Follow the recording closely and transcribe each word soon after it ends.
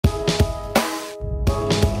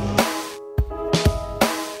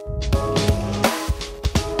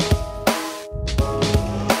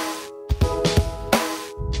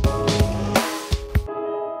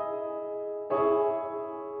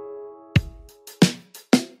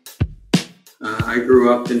I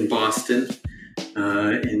grew up in Boston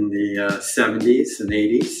in the 70s and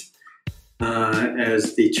 80s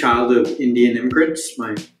as the child of Indian immigrants.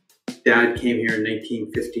 My dad came here in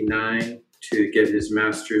 1959 to get his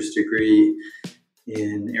master's degree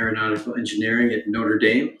in aeronautical engineering at Notre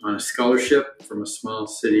Dame on a scholarship from a small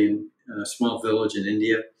city, a small village in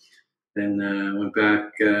India. Then went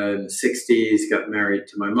back in the 60s, got married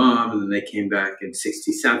to my mom, and then they came back in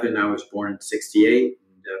 67. I was born in 68.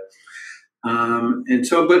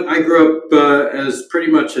 But I grew up as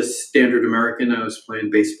pretty much a standard American. I was playing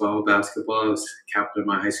baseball, basketball. I was captain of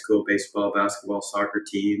my high school baseball, basketball, soccer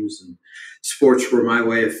teams, and sports were my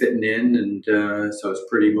way of fitting in. And so I was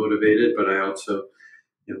pretty motivated, but I also,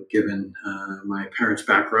 given my parents'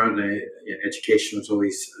 background, education was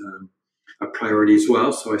always a priority as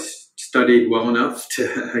well. So I studied well enough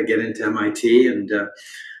to get into MIT,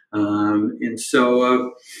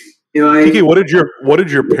 Kiki, what did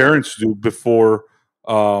your parents do before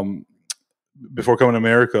coming to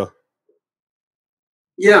America?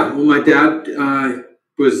 Yeah, well, my dad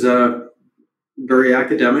was very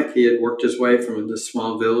academic. He had worked his way from the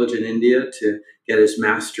small village in India to get his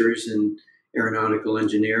master's in aeronautical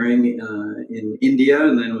engineering in India,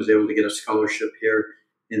 and then was able to get a scholarship here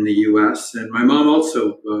in the U.S. And my mom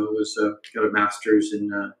also got a master's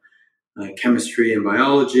in chemistry and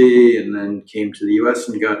biology, and then came to the U.S.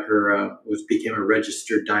 and became a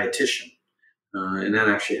registered dietitian, and that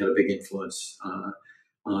actually had a big influence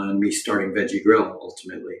on me starting Veggie Grill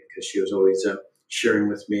ultimately, because she was always sharing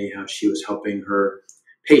with me how she was helping her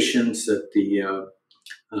patients at the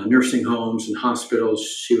nursing homes and hospitals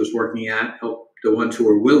she was working at, help the ones who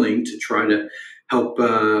were willing to try to help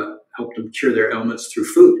them cure their ailments through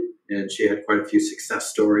food. And she had quite a few success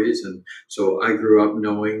stories. And so I grew up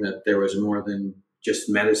knowing that there was more than just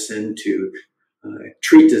medicine to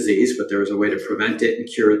treat disease, but there was a way to prevent it and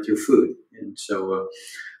cure it through food. And so,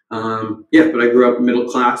 but I grew up middle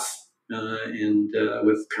class and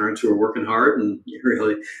with parents who were working hard. And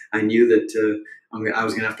really, I knew that I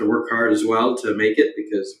was going to have to work hard as well to make it,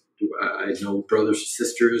 because I had no brothers or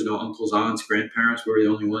sisters, no uncles, aunts, grandparents. We were the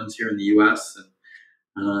only ones here in the U.S.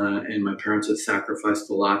 And my parents had sacrificed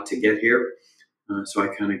a lot to get here. So I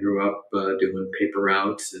kind of grew up doing paper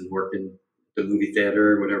routes and working at the movie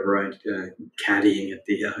theater, whatever, caddying at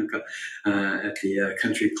the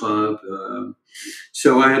country club.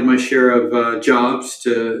 So I had my share of jobs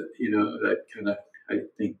that kind of, I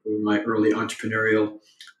think, were my early entrepreneurial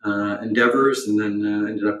endeavors, and then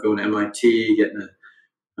ended up going to MIT, getting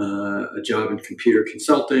a job in computer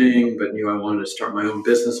consulting, but knew I wanted to start my own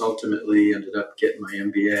business ultimately. Ended up getting my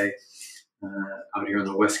MBA out here on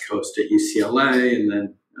the West Coast at UCLA, and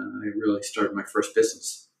then I really started my first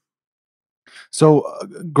business. So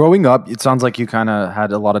growing up, it sounds like you kind of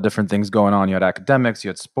had a lot of different things going on. You had academics, you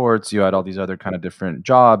had sports, you had all these other kind of different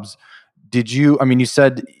jobs. You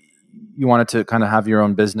said you wanted to kind of have your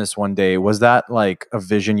own business one day. Was that like a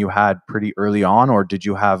vision you had pretty early on, or did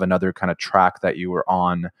you have another kind of track that you were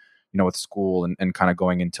on, with school and kind of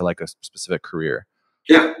going into like a specific career?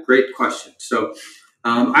 Yeah, great question. So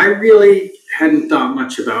I really hadn't thought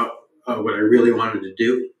much about what I really wanted to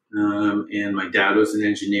do. And my dad was an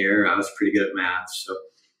engineer. I was pretty good at math. So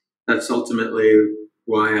that's ultimately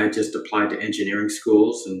why I just applied to engineering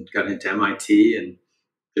schools and got into MIT and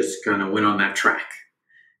just kind of went on that track.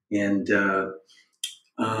 And then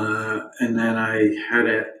I had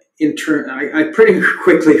an intern. I pretty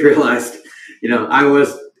quickly realized,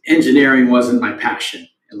 engineering wasn't my passion,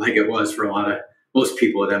 like it was for most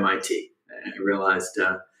people at MIT. I realized,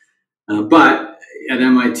 but at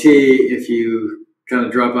MIT, if you kind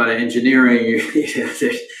of drop out of engineering, it's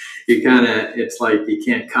like you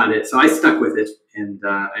can't cut it. So I stuck with it, and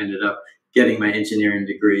ended up getting my engineering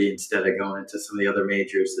degree instead of going into some of the other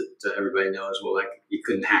majors that everybody knows. Well, like, you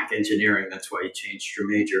couldn't hack engineering. That's why you changed your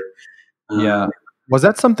major. Yeah. Was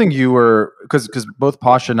that something you were, because both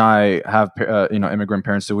Posh and I have, immigrant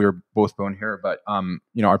parents, so we were both born here, but,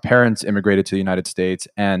 our parents immigrated to the United States,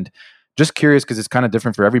 and just curious, because it's kind of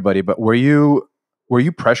different for everybody, but were you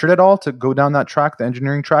pressured at all to go down that track, the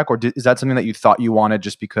engineering track, or is that something that you thought you wanted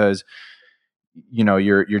just because,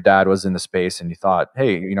 your dad was in the space and you thought,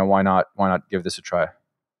 hey, why not give this a try?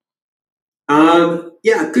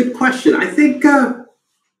 Yeah, good question. I think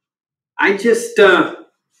I just,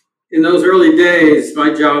 in those early days,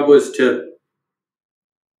 my job was to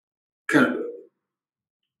kind of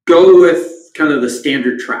go with kind of the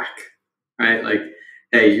standard track, right? Like,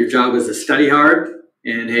 hey, your job is to study hard.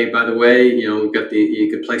 And hey, by the way, you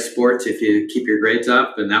could play sports if you keep your grades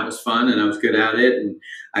up, and that was fun, and I was good at it, and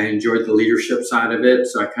I enjoyed the leadership side of it.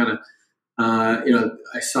 So I kind of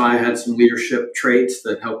I saw I had some leadership traits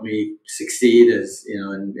that helped me succeed as,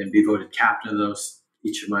 and be voted captain of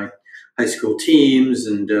each of my high school teams,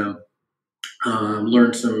 and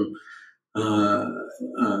learned some,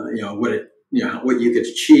 what you could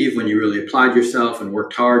achieve when you really applied yourself and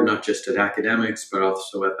worked hard, not just at academics, but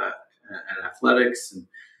also at athletics.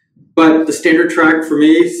 But the standard track for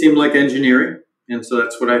me seemed like engineering, and so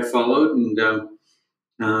that's what I followed. And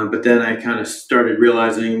but then I kind of started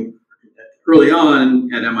realizing early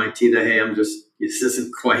on at MIT that, hey, this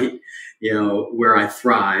isn't quite, where I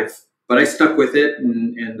thrive. But I stuck with it,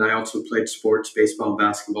 and I also played sports, baseball and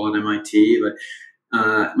basketball at MIT. But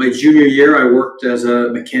my junior year, I worked as a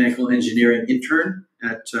mechanical engineering intern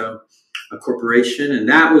at a corporation, and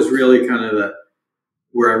that was really kind of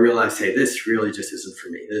where I realized, hey, this really just isn't for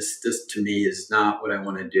me. This to me is not what I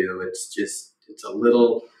want to do. It's a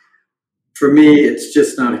little, for me, it's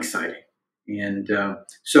just not exciting. And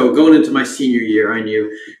so going into my senior year, I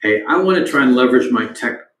knew, hey, I want to try and leverage my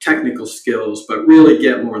technical skills, but really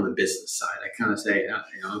get more on the business side. I kind of say,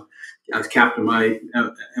 I was captain of my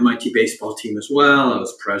MIT baseball team as well. I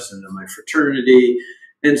was president of my fraternity.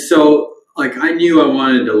 And so I knew I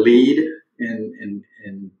wanted to lead and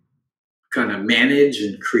kind of manage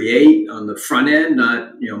and create on the front end,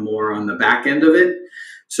 not, more on the back end of it.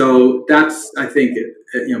 So that's, I think,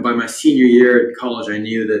 by my senior year in college, I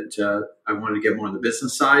knew that I wanted to get more on the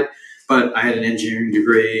business side, but I had an engineering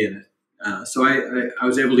degree. And so I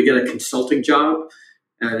was able to get a consulting job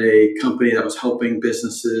at a company that was helping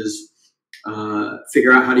businesses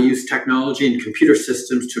figure out how to use technology and computer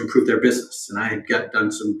systems to improve their business. And I had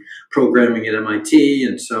done some programming at MIT.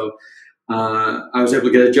 And so I was able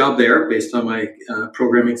to get a job there based on my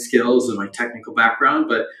programming skills and my technical background,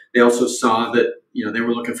 but they also saw that, they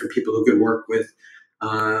were looking for people who could work with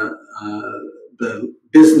the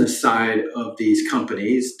business side of these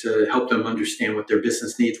companies to help them understand what their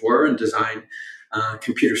business needs were and design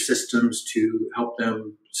computer systems to help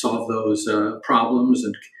them solve those problems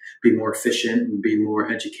and be more efficient and be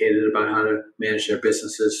more educated about how to manage their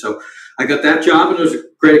businesses. So I got that job, and it was a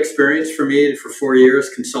great experience for me for 4 years,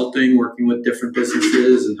 consulting, working with different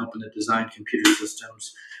businesses and helping to design computer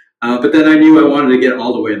systems. But then I knew I wanted to get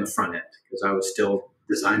all the way in the front end because I was still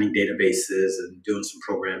designing databases and doing some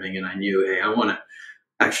programming. And I knew, hey, I want to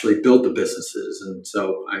actually build the businesses. And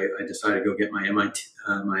so I decided to go get my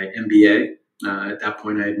my MBA. At that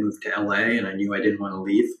point, I had moved to LA, and I knew I didn't want to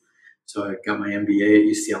leave. So I got my MBA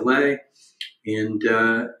at UCLA,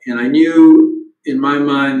 and I knew in my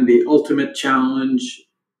mind the ultimate challenge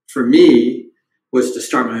for me was to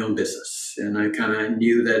start my own business. And I kind of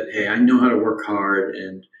knew that, hey, I know how to work hard,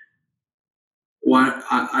 and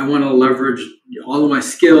I want to leverage all of my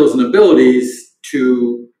skills and abilities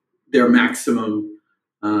to their maximum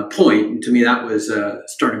point. And to me, that was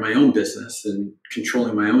starting my own business and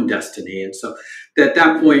controlling my own destiny. And so at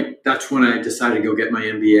that point, that's when I decided to go get my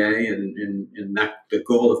MBA. And that the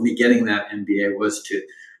goal of me getting that MBA was to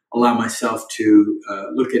allow myself to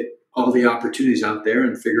look at all the opportunities out there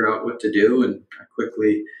and figure out what to do. And I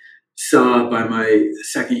quickly saw by my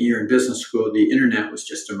second year in business school, the internet was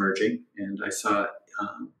just emerging. And I saw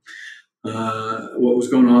what was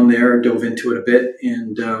going on there, dove into it a bit,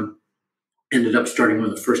 and ended up starting one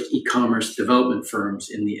of the first e-commerce development firms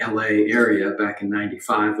in the LA area back in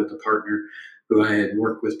 '95 with a partner who I had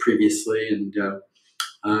worked with previously. And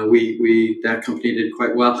that company did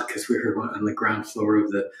quite well because we were on the ground floor of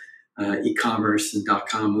the e-commerce and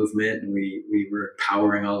 .com movement. And we were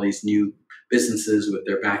powering all these new businesses with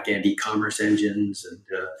their back-end e-commerce engines and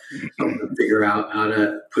helping them figure out how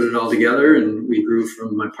to put it all together. And we grew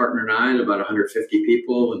from my partner and I to about 150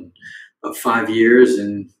 people in about 5 years,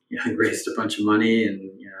 and I raised a bunch of money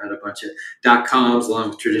and had a bunch of .coms along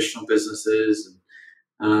with traditional businesses.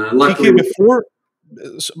 And luckily, before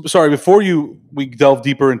we delve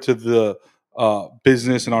deeper into the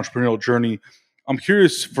business and entrepreneurial journey, I'm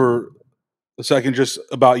curious for a second just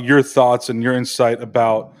about your thoughts and your insight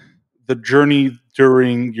about the journey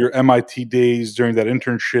during your MIT days, during that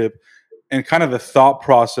internship, and kind of the thought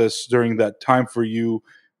process during that time for you,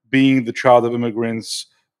 being the child of immigrants,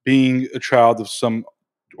 being a child of some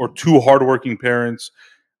or two hardworking parents.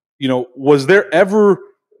 Was there ever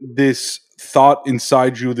this thought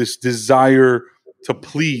inside you, this desire to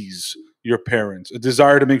please your parents, a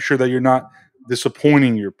desire to make sure that you're not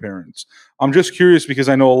disappointing your parents? I'm just curious because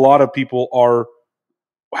I know a lot of people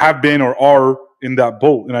have been or are in that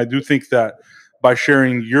boat. And I do think that by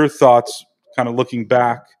sharing your thoughts, kind of looking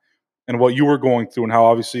back and what you were going through and how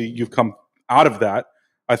obviously you've come out of that,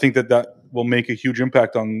 I think that will make a huge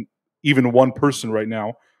impact on even one person right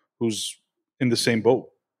now who's in the same boat.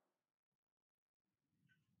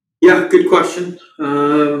 Yeah, good question.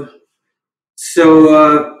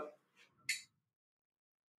 So,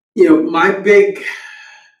 my big,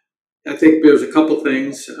 I think there was a couple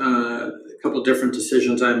things, a couple different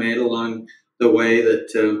decisions I made along the way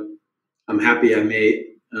that I'm happy I made.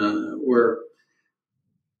 Were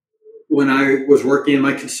when I was working in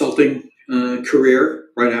my consulting career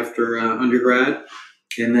right after undergrad,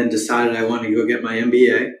 and then decided I wanted to go get my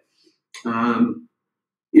MBA. Um,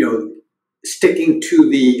 you know, Sticking to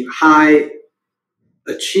the high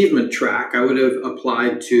achievement track, I would have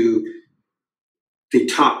applied to the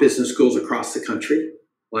top business schools across the country,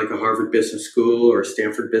 like a Harvard Business School or a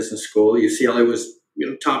Stanford Business School. UCLA was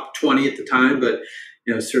top 20 at the time, but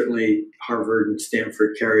certainly Harvard and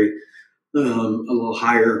Stanford carry a little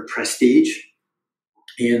higher prestige.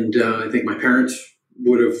 And I think my parents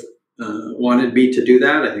would have wanted me to do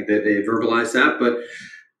that. I think that they verbalized that. But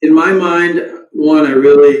in my mind, one, I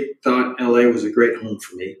really thought LA was a great home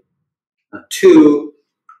for me. Two,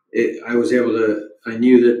 I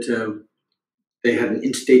knew that they had an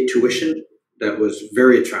in-state tuition that was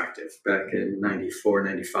very attractive back in 94,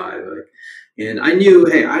 95. And I knew,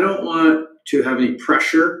 hey, I don't want to have any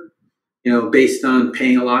pressure based on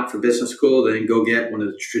paying a lot for business school, then go get one of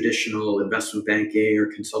the traditional investment banking or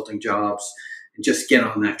consulting jobs and just get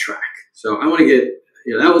on that track. So I want to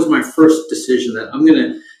that was my first decision, that I'm going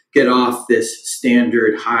to get off this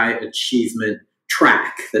standard high achievement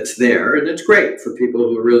track that's there. And it's great for people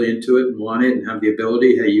who are really into it and want it and have the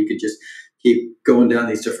ability. Hey, you could just keep going down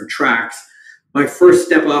these different tracks. My first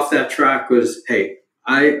step off that track was, hey,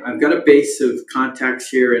 I've got a base of contacts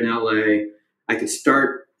here in LA. I could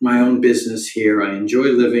start my own business here. I enjoy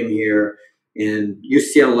living here. And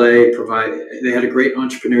UCLA they had a great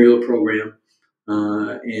entrepreneurial program.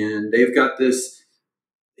 And they've got this,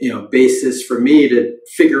 basis for me to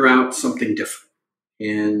figure out something different.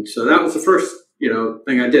 And so that was the first,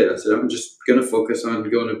 thing I did. I said, I'm just going to focus on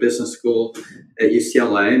going to business school at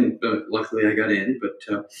UCLA. And luckily I got in,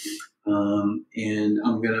 and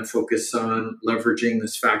I'm going to focus on leveraging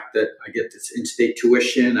this fact that I get this in-state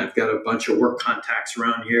tuition. I've got a bunch of work contacts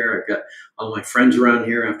around here. I've got all my friends around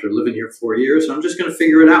here after living here 4 years. So I'm just going to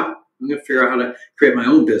figure it out. I'm going to figure out how to create my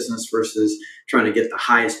own business versus trying to get the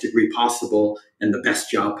highest degree possible and the best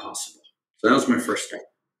job possible. So that was my first step.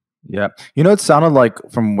 Yeah. It sounded like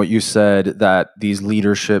from what you said that these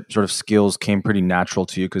leadership sort of skills came pretty natural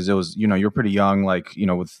to you because it was, you're pretty young,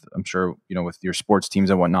 I'm sure, with your sports teams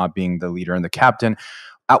and whatnot, being the leader and the captain.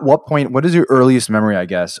 At what point, what is your earliest memory, I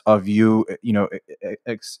guess, of you,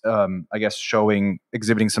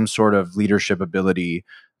 exhibiting some sort of leadership ability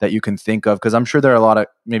that you can think of? Because I'm sure there are a lot of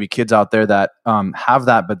maybe kids out there that have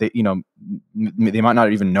that, but they might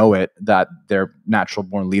not even know it, that they're natural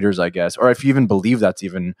born leaders, I guess, or if you even believe that's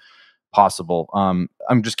even possible. I'm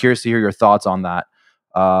just curious to hear your thoughts on that,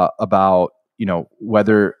 about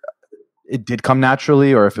whether it did come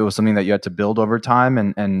naturally or if it was something that you had to build over time,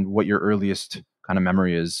 and what your earliest kind of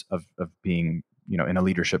memory is of being in a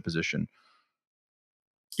leadership position.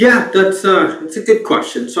 Yeah, that's a good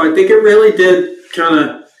question. So I think it really did kind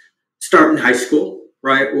of start in high school,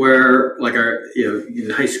 right? Where in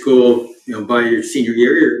high school, by your senior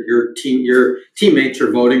year, your teammates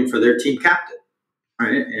are voting for their team captain,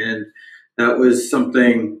 right? And that was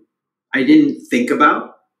something I didn't think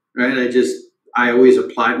about, right? I always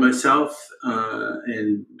applied myself,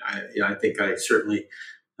 and I think I certainly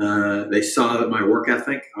they saw that my work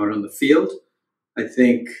ethic out on the field. I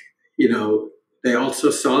think they also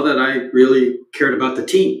saw that I really cared about the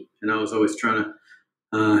team, and I was always trying to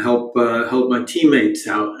help my teammates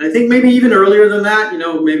out. And I think maybe even earlier than that,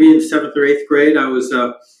 maybe in 7th or 8th grade, I was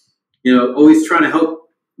always trying to help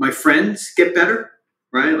my friends get better.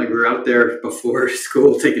 Right? Like we were out there before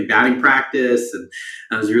school taking batting practice, and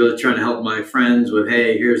I was really trying to help my friends with,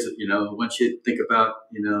 hey, here's, once you think about,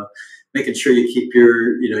 making sure you keep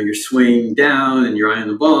your swing down and your eye on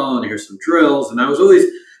the ball, and here's some drills. And I was always,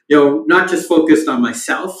 not just focused on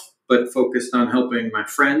myself, but focused on helping my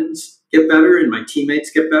friends get better and my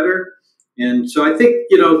teammates get better. And so I think,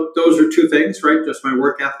 those are two things, right? Just my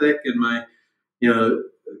work ethic and my,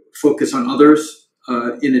 focus on others,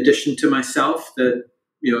 in addition to myself, that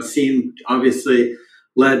seemed obviously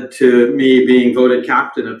led to me being voted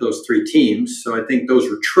captain of those 3 teams. So I think those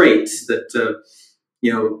were traits that,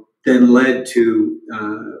 then led to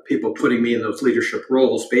people putting me in those leadership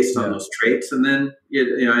roles based on those traits. And then,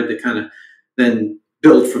 I had to kind of then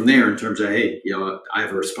build from there in terms of, hey, I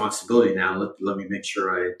have a responsibility now. Let me make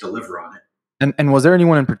sure I deliver on it. And was there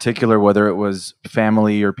anyone in particular, whether it was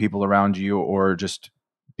family or people around you or just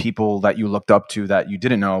people that you looked up to that you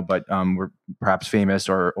didn't know, but were perhaps famous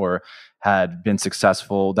or had been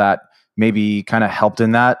successful, that maybe kind of helped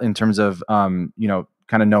in that in terms of, kind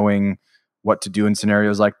of knowing what to do in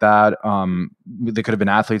scenarios like that? They could have been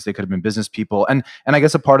athletes, they could have been business people. And I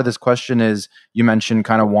guess a part of this question is, you mentioned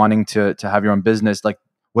kind of wanting to have your own business. Like,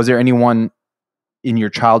 was there anyone in your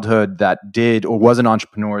childhood that did or was an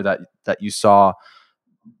entrepreneur that you saw,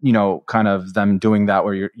 kind of them doing that,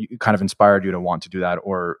 where you kind of inspired you to want to do that,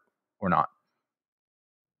 or not?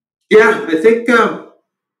 Yeah, I think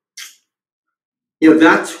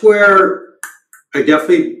that's where I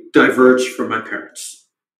definitely diverged from my parents.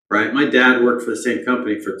 Right, my dad worked for the same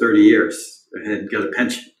company for 30 years and got a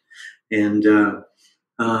pension, and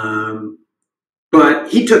but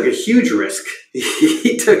he took a huge risk.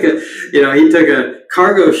 he took a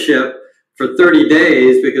cargo ship for 30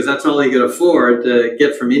 days because that's all he could afford to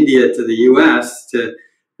get from India to the U.S. to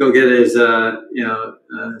go get his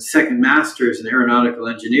second master's in aeronautical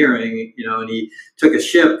engineering. And he took a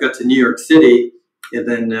ship, got to New York City, and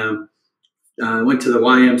then went to the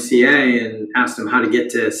YMCA and asked him how to get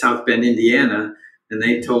to South Bend, Indiana. And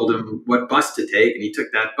they told him what bus to take, and he took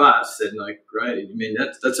that bus. And right, I mean,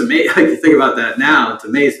 that's amazing. Like, you think about that now, it's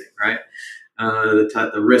amazing, right?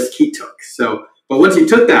 The risk he took. So, but once he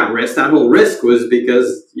took that risk, that whole risk was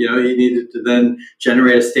because, he needed to then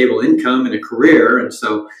generate a stable income and a career. And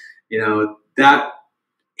so, that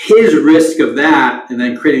his risk of that and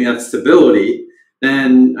then creating that stability,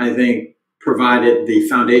 then I think provided the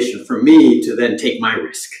foundation for me to then take my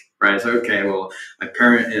risk, right? So, okay, well, my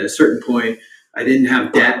parent at a certain point, I didn't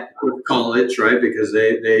have debt with college, right? Because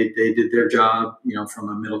they did their job, from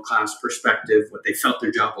a middle class perspective. What they felt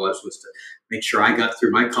their job was to make sure I got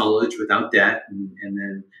through my college without debt, and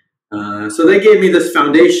then so they gave me this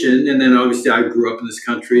foundation. And then obviously I grew up in this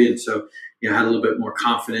country, and so had a little bit more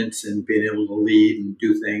confidence in being able to lead and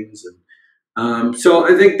do things. And so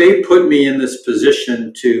I think they put me in this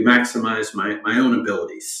position to maximize my own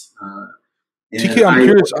abilities. TK, I'm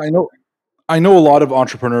curious. I know a lot of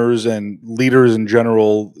entrepreneurs and leaders in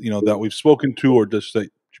general, that we've spoken to, or just that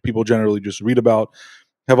people generally just read about,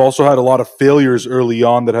 have also had a lot of failures early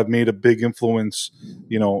on that have made a big influence,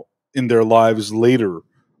 in their lives later,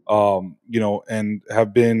 and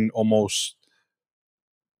have been almost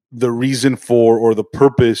the reason for, or the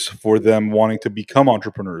purpose for them wanting to become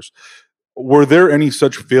entrepreneurs. Were there any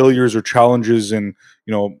such failures or challenges in,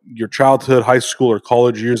 your childhood, high school, or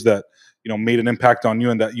college years that, made an impact on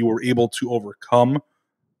you and that you were able to overcome,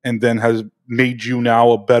 and then has made you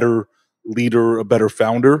now a better leader, a better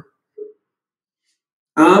founder?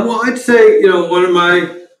 Well, I'd say, one of my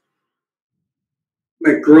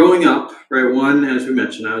growing up, right? One, as we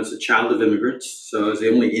mentioned, I was a child of immigrants, so I was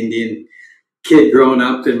the only Indian kid growing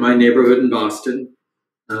up in my neighborhood in Boston.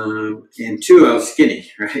 And two, I was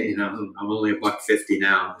skinny, right? I'm only $150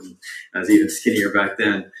 now, and I was even skinnier back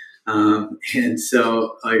then. And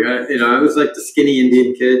so, I was like the skinny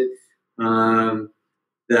Indian kid.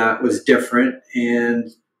 That was different, and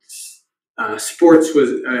sports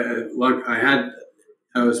was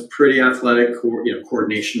I was pretty athletic,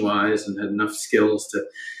 coordination wise, and had enough skills to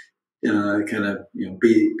kind of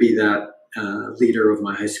be that leader of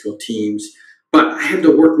my high school teams. But I had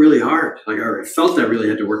to work really hard. I felt I really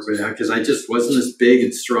had to work really hard because I just wasn't as big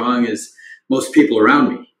and strong as most people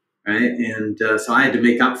around me, right? And so I had to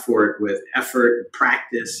make up for it with effort and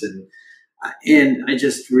practice, and I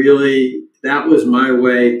just really, that was my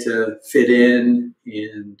way to fit in.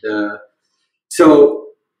 And so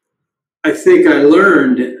I think I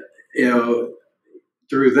learned,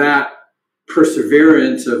 through that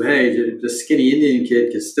perseverance of, hey, the skinny Indian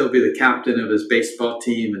kid can still be the captain of his baseball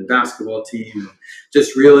team and basketball team.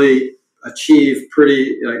 Just really achieve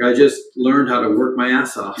I just learned how to work my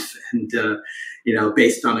ass off, and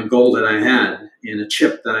based on a goal that I had and a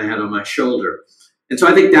chip that I had on my shoulder. And so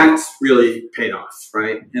I think that's really paid off,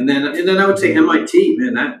 right? And then I would say MIT,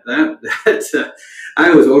 man, that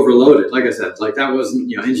I was overloaded. Like I said, that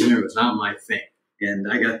wasn't, engineering was not my thing.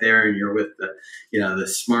 And I got there, and you're with the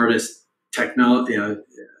smartest technology,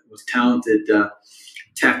 most talented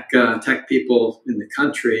tech people in the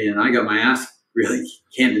country, and I got my ass really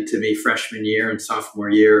handed to me freshman year and sophomore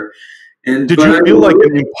year. And did you feel like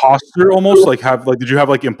an imposter almost? Did you have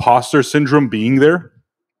imposter syndrome being there?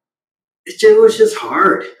 It was just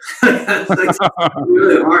hard.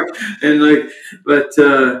 Really hard. And I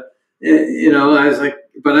was like,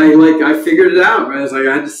 but I figured it out. I was like,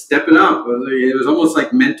 I had to step it up. It was almost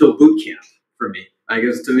like mental boot camp for me. It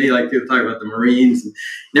was to me, people talk about the Marines and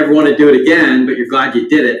never want to do it again, but you're glad you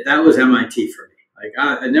did it. That was MIT for me.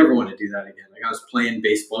 I never want to do that again. I was playing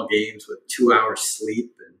baseball games with 2 hours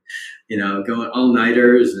sleep, and going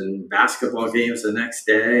all-nighters and basketball games the next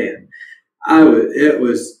day. And it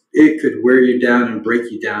was it could wear you down and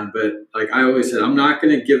break you down. But like I always said, I'm not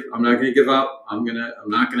going to give up. I'm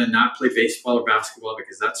not going to not play baseball or basketball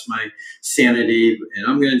because that's my sanity. And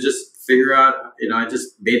I'm going to just figure out, I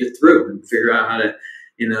just made it through and figure out how to,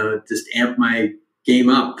 just amp my game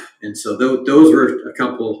up. And so those were a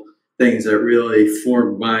couple things that really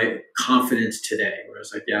formed my confidence today, where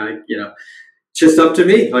it's like, yeah, it's just up to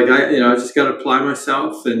me. Like I just got to apply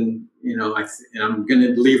myself, and I'm going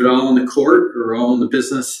to leave it all in the court or all in the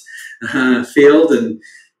business field, and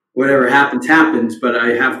whatever happens. But I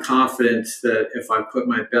have confidence that if I put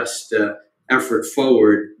my best effort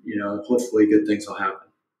forward, hopefully good things will happen.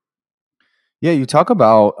 Yeah, you talk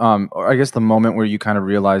about, or I guess the moment where you kind of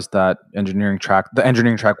realized that the engineering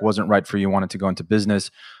track wasn't right for you, wanted to go into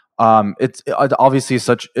business. It's obviously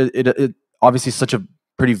such a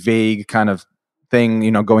pretty vague kind of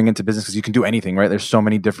thing, going into business, because you can do anything, right? There's so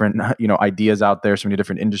many different, ideas out there, so many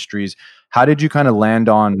different industries. How did you kind of land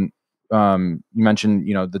on, you mentioned,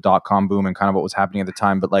 the .com boom and kind of what was happening at the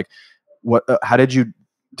time, but like how did you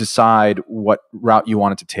decide what route you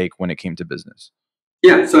wanted to take when it came to business?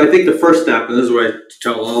 Yeah, so I think the first step, and this is what I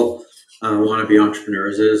tell all wannabe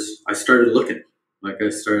entrepreneurs, is I started looking.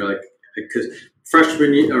 Because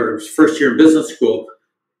freshman year or first year in business school,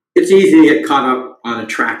 it's easy to get caught up on a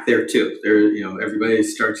track there too. Everybody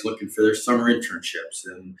starts looking for their summer internships,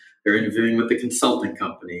 and they're interviewing with the consulting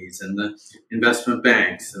companies and the investment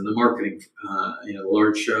banks and the marketing,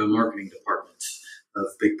 large marketing departments of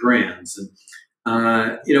big brands. And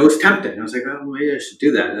it was tempting. I was like, oh, maybe I should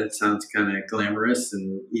do that. That sounds kind of glamorous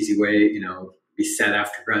and easy way, be set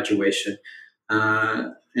after graduation.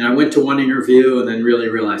 And I went to one interview and then really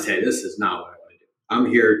realized, hey, this is not what I want to do. I'm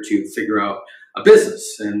here to figure out a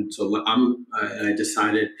business. And so I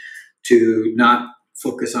decided to not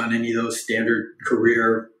focus on any of those standard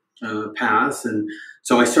career paths. And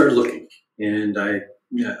so I started looking, and I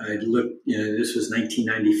looked, this was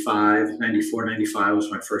 1995, 94, 95 was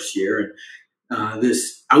my first year. And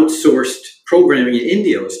this outsourced programming in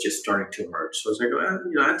India was just starting to emerge. So I was like, well,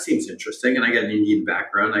 that seems interesting. And I got an Indian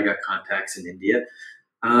background. I got contacts in India.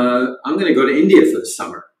 I'm going to go to India for the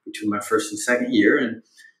summer between my first and second year and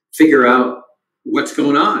figure out what's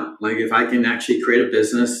going on. Like if I can actually create a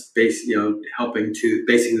business based, helping to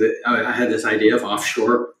basically, I had this idea of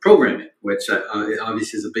offshore programming, which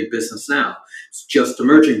obviously is a big business now. It's just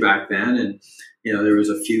emerging back then. And, there was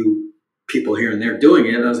a few people here and there doing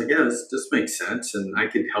it. And I was like, yeah, this makes sense. And I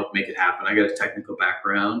could help make it happen. I got a technical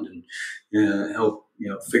background and help,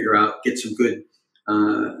 figure out, get some good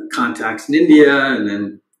contacts in India, and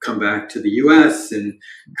then come back to the US and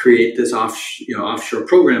create this offshore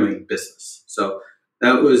programming business. So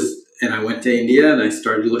that was, and I went to India and I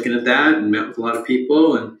started looking at that and met with a lot of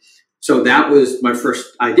people. And so that was my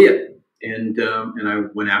first idea. And I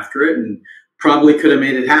went after it and probably could have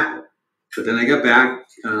made it happen. But then I got back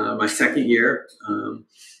my second year,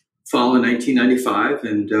 fall of 1995,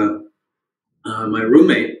 and my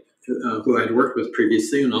roommate, who I'd worked with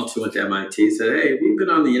previously and also went to MIT, said, hey, have you been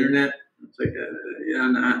on the internet? I was like,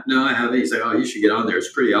 yeah, no, I haven't. He's like, oh, you should get on there.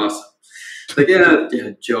 It's pretty awesome. I was like,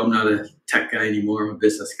 yeah, Joe, I'm not a tech guy anymore. I'm a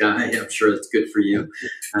business guy. I'm sure that's good for you.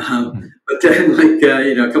 But then,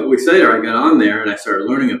 a couple weeks later, I got on there and I started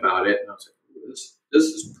learning about it. And I was like, this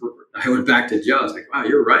is perfect. I went back to Joe. I was like, wow,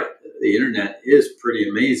 you're right. The internet is pretty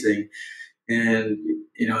amazing. And,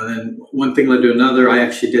 then one thing led to another. I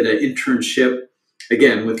actually did an internship,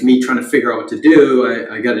 again, with me trying to figure out what to do.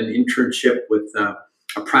 I got an internship with a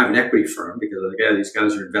private equity firm because, again, these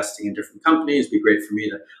guys are investing in different companies. It'd be great for me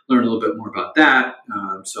to learn a little bit more about that.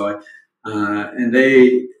 And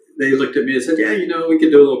they looked at me and said, yeah, we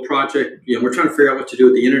could do a little project. We're trying to figure out what to do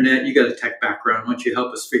with the internet. You got a tech background. Why don't you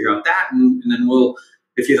help us figure out that? And then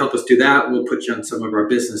if you help us do that, we'll put you on some of our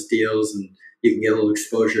business deals and you can get a little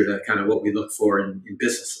exposure to kind of what we look for in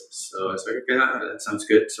businesses. So I was like, okay, that sounds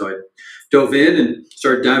good. So I dove in and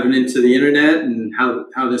started diving into the internet and how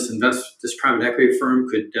this private equity firm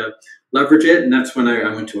could leverage it. And that's when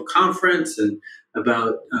I went to a conference and then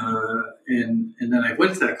I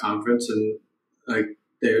went to that conference and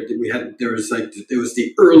there was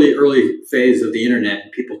the early phase of the internet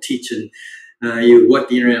and people teaching you what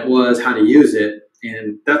the internet was, how to use it.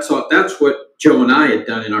 And that's what Joe and I had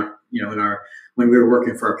done when we were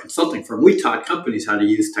working for our consulting firm. We taught companies how to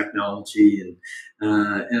use technology, and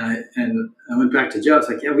I went back to Joe. I was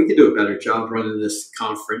like, yeah, we could do a better job running this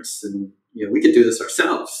conference, and we could do this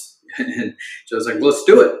ourselves. And Joe was like, well, let's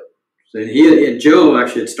do it. So Joe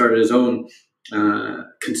actually had started his own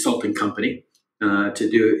consulting company to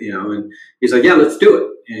do it, and he's like, yeah, let's do it.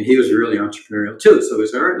 And he was really entrepreneurial too. So we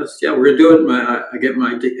said, all right, we're going to do it. I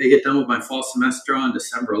get done with my fall semester on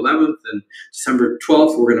December 11th, and December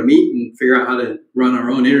 12th, we're going to meet and figure out how to run our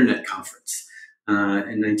own internet conference in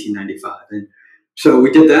 1995. And so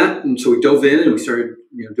we did that. And so we dove in and we started,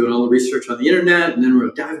 doing all the research on the internet. And then we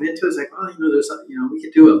were diving into it. It's like, we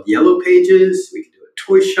could do a Yellow Pages, we could do a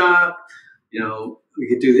toy shop, we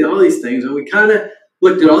could do all these things. And we kind of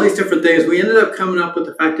looked at all these different things. We ended up coming up with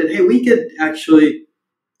the fact that, hey, we could actually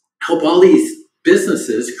help all these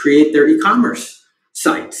businesses create their e-commerce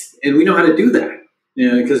sites. And we know how to do that,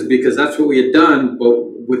 because that's what we had done, but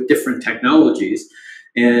with different technologies.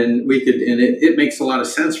 And it makes a lot of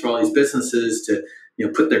sense for all these businesses to,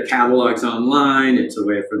 put their catalogs online. It's a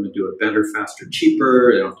way for them to do it better, faster,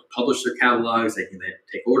 cheaper. They don't have to publish their catalogs. They can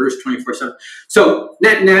take orders 24/7. So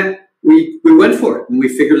net, we went for it and we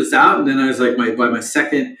figured this out. And then I was like, by my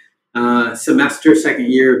second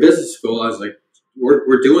year of business school, I was like,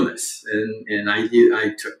 we're doing this. And I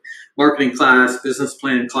took marketing class, business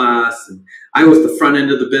plan class, and I was the front end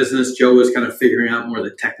of the business. Joe was kind of figuring out more of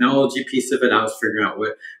the technology piece of it. I was figuring out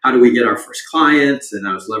how do we get our first clients, and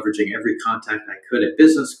I was leveraging every contact I could at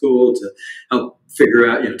business school to help figure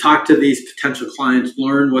out, talk to these potential clients,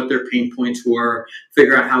 learn what their pain points were,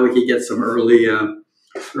 figure out how we could get some early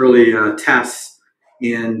tests,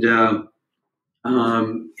 and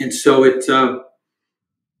so it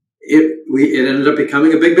ended up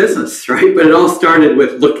becoming a big business, right? But it all started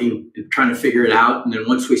with looking and trying to figure it out. And then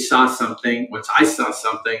once I saw something,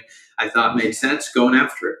 I thought made sense, going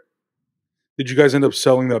after it. Did you guys end up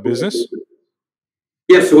selling that business?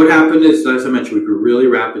 Yeah. So what happened is, as I mentioned, we grew really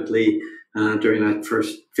rapidly during that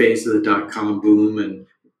first phase of the dot-com boom. And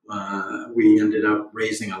we ended up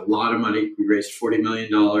raising a lot of money. We raised $40 million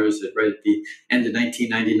right at the end of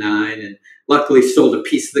 1999, and luckily sold a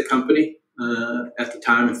piece of the company. At the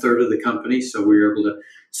time, a third of the company, so we were able to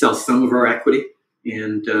sell some of our equity,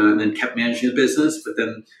 and then kept managing the business. But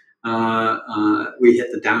then we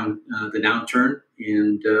hit the downturn,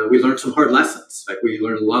 and we learned some hard lessons. Like, we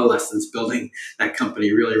learned a lot of lessons building that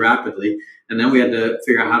company really rapidly, and then we had to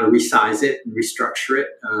figure out how to resize it and restructure it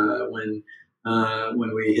when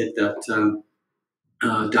we hit that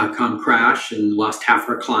dot-com crash and lost half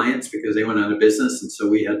our clients because they went out of business, and so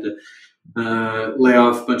we had to lay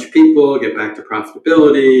off a bunch of people, get back to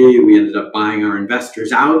profitability. We ended up buying our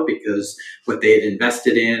investors out because what they had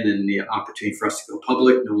invested in and the opportunity for us to go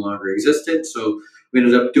public no longer existed. So we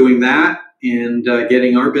ended up doing that and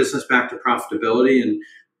getting our business back to profitability. And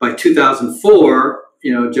by 2004,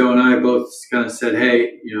 Joe and I both kind of said,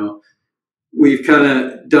 hey, we've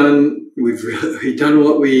done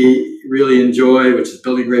what we really enjoy, which is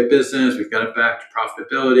building great business. We've got it back to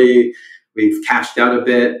profitability. We've cashed out a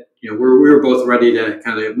bit. We were both ready to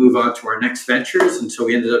kind of move on to our next ventures. And so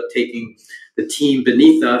we ended up taking the team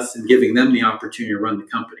beneath us and giving them the opportunity to run the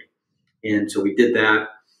company. And so we did that.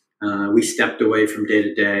 We stepped away from day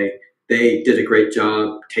to day. They did a great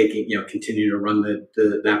job continuing to run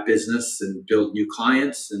that business and build new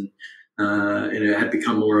clients. And it had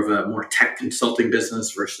become more of a more tech consulting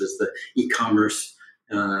business versus the e-commerce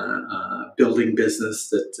building business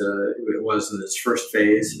that it was in its first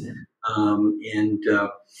phase.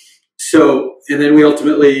 And then we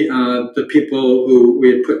ultimately, the people who we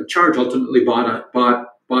had put in charge ultimately bought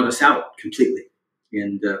us out completely.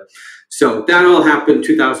 And so that all happened in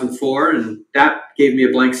 2004, and that gave me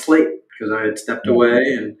a blank slate because I had stepped away.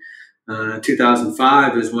 And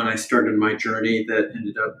 2005 is when I started my journey that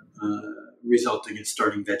ended up resulting in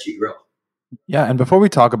starting Veggie Grill. Yeah, and before we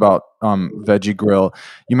talk about Veggie Grill,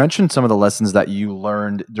 you mentioned some of the lessons that you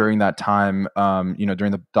learned during that time,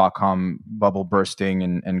 during the dot-com bubble bursting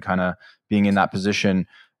and kind of being in that position.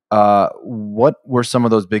 What were some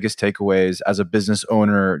of those biggest takeaways as a business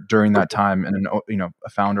owner during that time, and a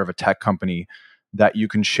founder of a tech company that you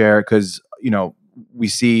can share? Because we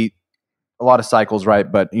see a lot of cycles,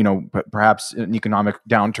 right? But perhaps an economic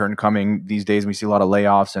downturn coming these days. We see a lot of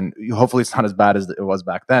layoffs, and hopefully it's not as bad as it was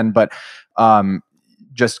back then. But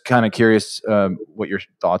just kind of curious what your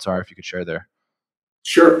thoughts are, if you could share there.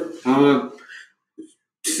 Sure.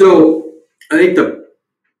 So I think the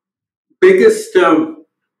biggest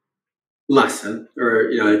lesson, or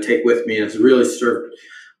I take with me, has really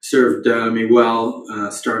served me well,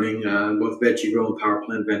 starting both Veggie Grill and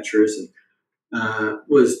PowerPlant Ventures, and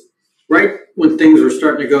was right when things were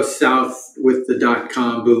starting to go south with the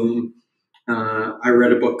dot-com boom. I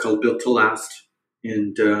read a book called Built to Last,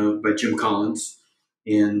 and by Jim Collins,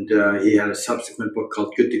 and he had a subsequent book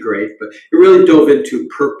called Good to Great. But it really dove into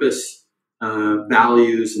purpose,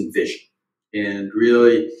 values, and vision, and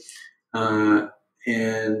really,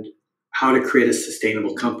 and how to create a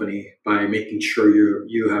sustainable company by making sure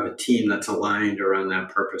you have a team that's aligned around that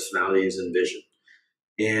purpose, values, and vision.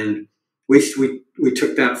 And we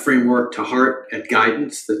took that framework to heart at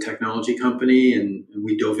Guidance, the technology company, and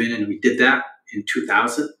we dove in and we did that in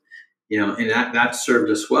 2000. And that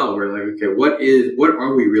served us well. We're like, okay, what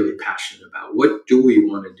are we really passionate about? What do we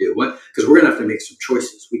want to do? Because we're gonna have to make some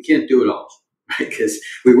choices. We can't do it all, right? Because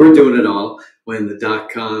we were doing it all when the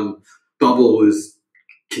dot-com bubble was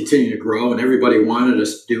continuing to grow and everybody wanted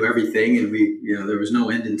us to do everything, and there was no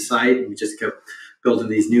end in sight, and we just kept building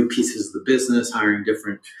these new pieces of the business, hiring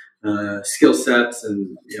different skill sets,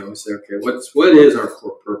 and we say, okay, what is our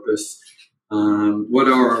core purpose? What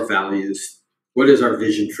are our values? What is our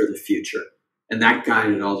vision for the future? And that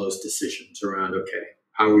guided all those decisions around, okay,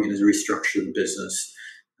 how are we going to restructure the business?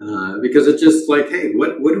 Because it's just like, hey,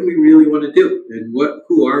 what do we really want to do? And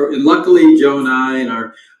and luckily Joe and I and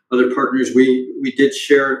our other partners, we did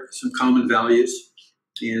share some common values,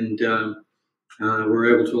 and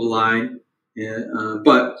we're able to align.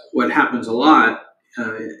 But what happens a lot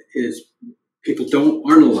is people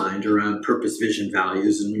aren't aligned around purpose, vision,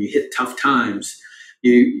 values, and when you hit tough times,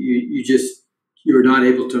 you're not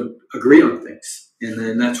able to agree on things, and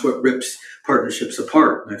then that's what rips partnerships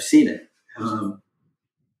apart. And I've seen it.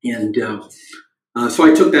 So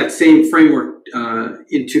I took that same framework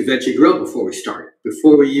into Veggie Grill before we started.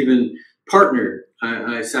 Before we even partnered,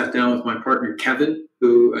 I sat down with my partner Kevin,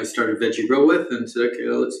 who I started Veggie Grill with, and said, okay,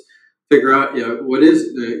 let's figure out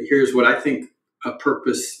here's what I think a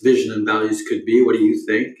purpose, vision, and values could be. What do you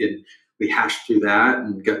think? And we hashed through that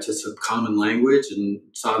and got to some common language and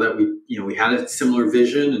saw that we had a similar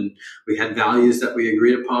vision and we had values that we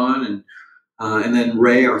agreed upon. And then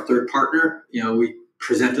Ray, our third partner, we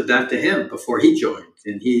presented that to him before he joined.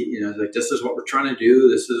 And he, like, this is what we're trying to do.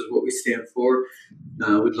 This is what we stand for.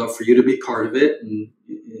 We'd love for you to be part of it. And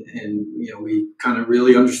we kind of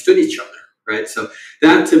really understood each other. Right. So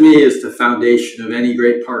that to me is the foundation of any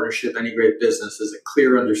great partnership, any great business, is a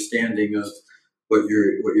clear understanding of what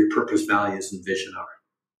your purpose, values, and vision are.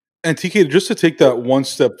 And TK, just to take that one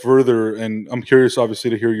step further, and I'm curious, obviously,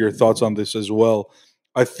 to hear your thoughts on this as well.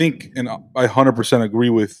 I think, and I 100% agree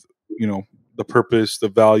with, the purpose, the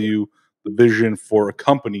value, the vision for a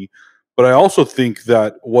company. But I also think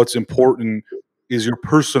that what's important is your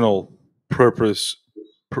personal purpose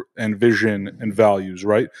and vision and values,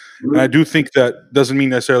 right? Mm-hmm. And I do think that doesn't mean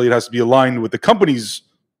necessarily it has to be aligned with the company's,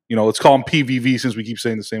 let's call them PVV since we keep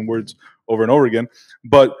saying the same words over and over again.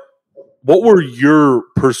 But what were your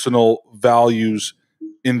personal values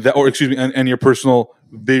and your personal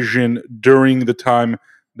vision during the time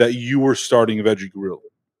that you were starting Veggie Grill?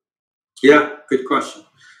 Yeah, good question.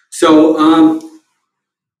 So,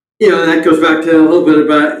 that goes back to a little bit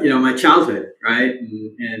about, my childhood, right?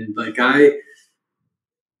 And like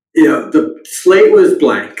the slate was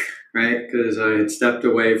blank, right? Because I had stepped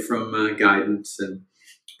away from Guidance,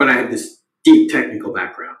 but I had this deep technical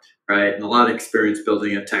background, right? And a lot of experience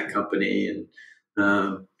building a tech company.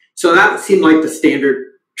 And so that seemed like the standard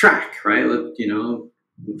track, right?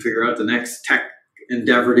 Figure out the next tech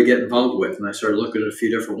endeavor to get involved with. And I started looking at a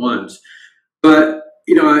few different ones. But,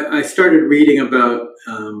 I started reading about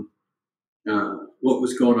what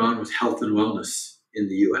was going on with health and wellness in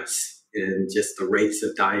the U.S. and just the rates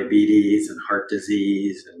of diabetes and heart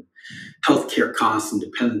disease and healthcare costs and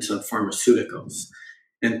dependence on pharmaceuticals.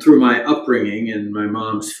 And through my upbringing and my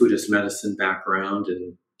mom's foodist medicine background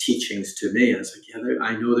and teachings to me, I was like, yeah,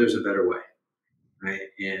 I know there's a better way, right?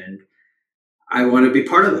 And I want to be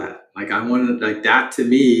part of that. Like, I wanted, like, that to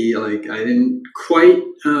me, like, I didn't quite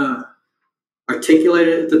articulate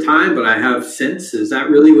it at the time, but I have since, is that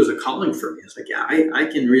really was a calling for me. It's like, yeah, I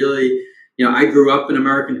can really, I grew up in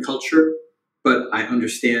American culture, but I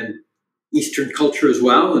understand Eastern culture as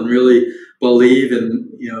well, and really believe in,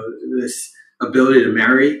 this ability to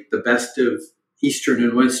marry the best of Eastern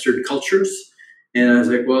and Western cultures. And I was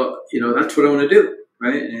like, well, that's what I want to do,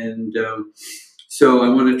 right? And so I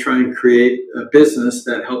want to try and create a business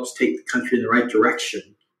that helps take the country in the right direction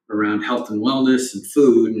around health and wellness and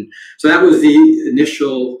food. And so that was the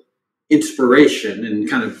initial inspiration, and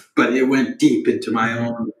but it went deep into my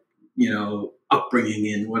own,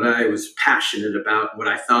 upbringing and what I was passionate about, what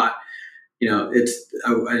I thought, I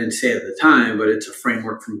didn't say it at the time, but it's a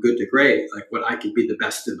framework from good to great, like what I could be the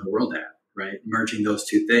best in the world at, right? Merging those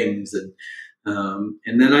two things. And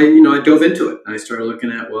then I dove into it. I started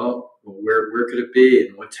looking at, well, where could it be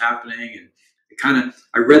and what's happening? And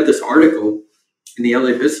I read this article in the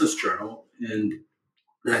LA Business Journal, and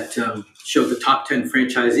that showed the top 10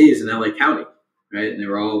 franchisees in LA County, right? And they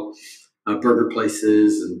were all burger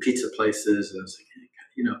places and pizza places. And I was like,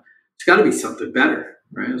 it's got to be something better,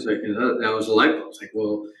 right? I was like, that was a light bulb. I was like,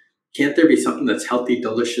 well, can't there be something that's healthy,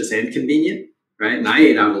 delicious, and convenient, right? And I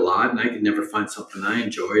ate out a lot, and I could never find something I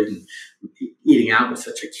enjoyed. And eating out was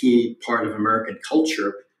such a key part of American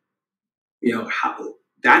culture.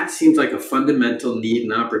 That seems like a fundamental need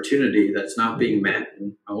and opportunity that's not being met.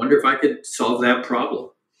 And I wonder if I could solve that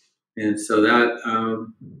problem. And so that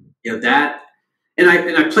and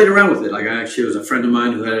I played around with it. Like, I actually was a friend of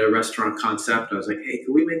mine who had a restaurant concept. I was like, hey,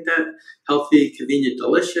 can we make that healthy, convenient,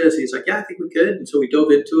 delicious? He's like, yeah, I think we could. And so we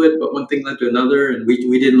dove into it, but one thing led to another, and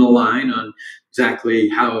we didn't align on exactly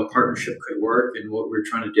how a partnership could work and what we were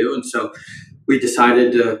trying to do. And so we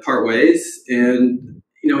decided to part ways, and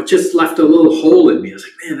it just left a little hole in me. I was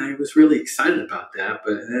like, man, I was really excited about that,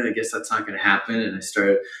 but I guess that's not going to happen. And I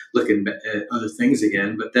started looking at other things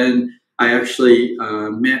again. But then I actually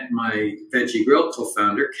met my Veggie Grill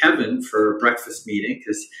co-founder, Kevin, for a breakfast meeting,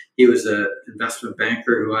 because he was an investment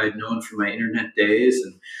banker who I had known from my internet days.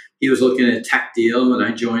 And he was looking at a tech deal, and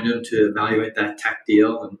I joined him to evaluate that tech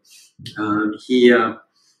deal. And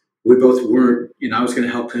we both weren't, I was going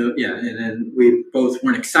to help him. Yeah. And then we both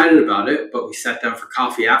weren't excited about it, but we sat down for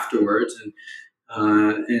coffee afterwards, and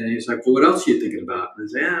he was like, well, what else are you thinking about? And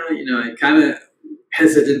I said, I kind of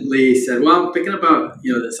hesitantly said, well, I'm thinking about,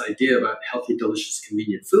 this idea about healthy, delicious,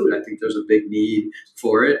 convenient food. I think there's a big need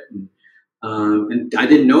for it. And I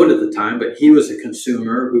didn't know it at the time, but he was a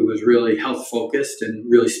consumer who was really health focused and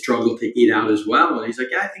really struggled to eat out as well. And he's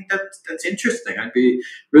like, yeah, I think that's interesting. I'd be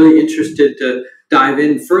really interested to dive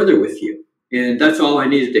in further with you. And that's all I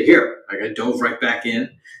needed to hear. Like, I dove right back in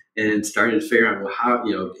and started figuring out, well, how,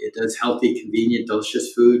 it does healthy, convenient,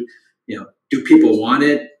 delicious food. Do people want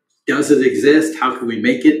it? Does it exist? How can we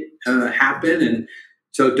make it happen? And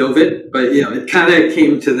so dove it. But, it kind of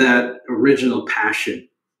came to that original passion.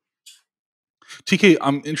 TK,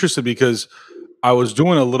 I'm interested because I was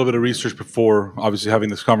doing a little bit of research before, obviously, having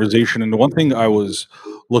this conversation, and the one thing I was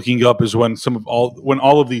looking up is when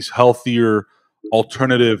all of these healthier,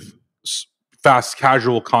 alternative, fast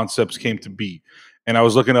casual concepts came to be, and I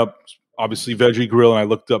was looking up, obviously, Veggie Grill, and I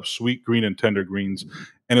looked up Sweet Green and Tender Greens,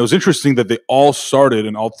 and it was interesting that they all started,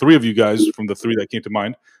 and all three of you guys from the three that came to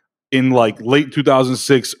mind, in like late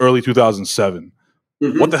 2006, early 2007.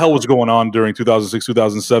 Mm-hmm. What the hell was going on during 2006,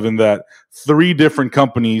 2007 that three different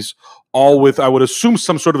companies, all with, I would assume,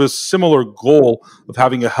 some sort of a similar goal of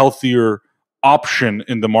having a healthier option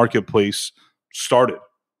in the marketplace, started?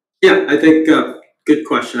 Yeah, I think, good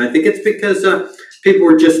question. I think it's because people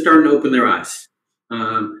were just starting to open their eyes.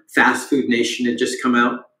 Fast Food Nation had just come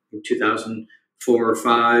out in 2004 or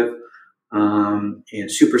 5,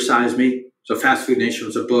 and Super Size Me. So Fast Food Nation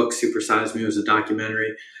was a book, Super Size Me was a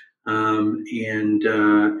documentary. And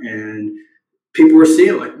people were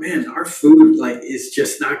seeing, like, man, our food is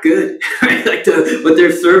just not good. Right? What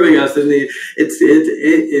they're serving us, and it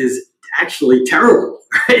is actually terrible.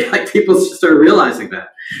 Right? Like, people start realizing that,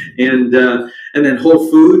 and then Whole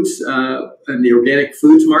Foods and the organic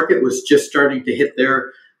foods market was just starting to hit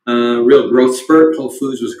their real growth spurt. Whole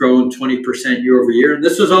Foods was growing 20% year over year, and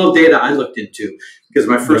this was all data I looked into, because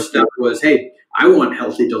my first step was, hey, I want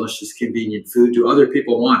healthy, delicious, convenient food. Do other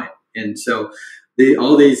people want it? And so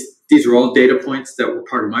these were all data points that were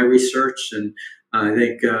part of my research. And I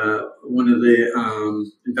think one of the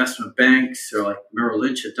investment banks, or like Merrill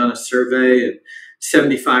Lynch, had done a survey, and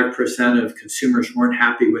 75% of consumers weren't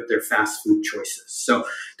happy with their fast food choices. So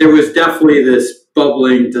there was definitely this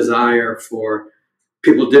bubbling desire for,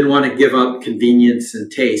 people didn't want to give up convenience and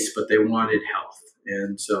taste, but they wanted health.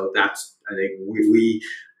 And so that's, I think,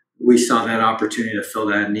 we saw that opportunity to fill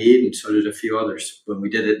that need, and so did a few others when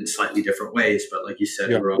we did it in slightly different ways. But like you said,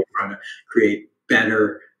 we were all trying to create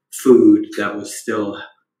better food that was still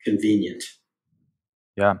convenient.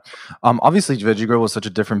 Yeah. Obviously, Veggie Grill was such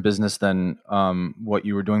a different business than what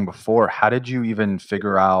you were doing before. How did you even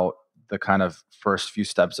figure out the kind of first few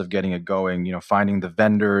steps of getting it going? Finding the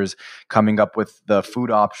vendors, coming up with the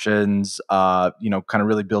food options, kind of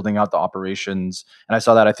really building out the operations. And I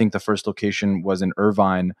saw that, I think the first location was in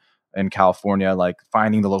Irvine in California, like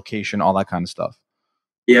finding the location, all that kind of stuff.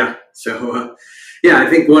 Yeah. So, I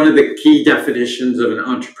think one of the key definitions of an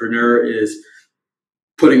entrepreneur is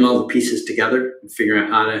putting all the pieces together and figuring out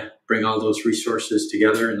how to bring all those resources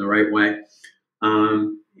together in the right way.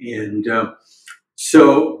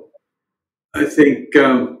 So I think,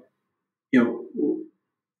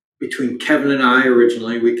 between Kevin and I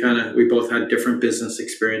originally, we both had different business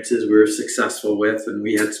experiences we were successful with, and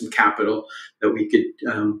we had some capital that we could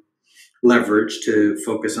leverage to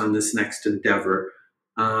focus on this next endeavor.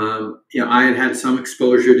 I had some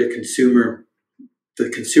exposure to consumer the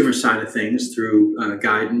consumer side of things through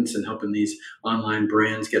guidance and helping these online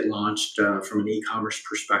brands get launched from an e-commerce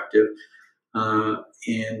perspective.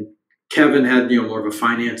 And Kevin had more of a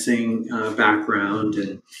financing background,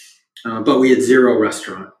 and but we had zero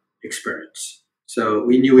restaurant experience, so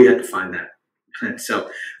we knew we had to find that. And so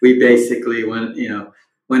we basically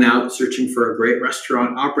went out searching for a great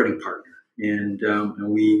restaurant operating partner, and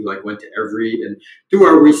we went to and through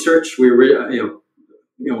our research, we were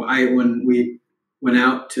when we went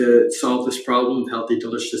out to solve this problem of healthy,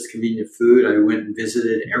 delicious, convenient food, I went and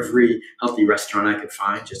visited every healthy restaurant I could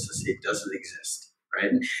find just to see, does it exist,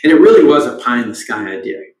 right? And it really was a pie in the sky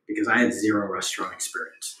idea because I had zero restaurant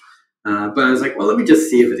experience. But I was like, well, let me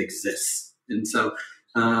just see if it exists. And so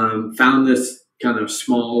found this kind of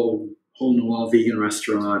small hole-in-the-wall vegan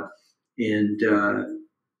restaurant, and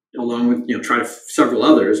along with tried several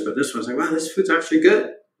others, but this one's like, wow, this food's actually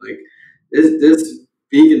good. Like this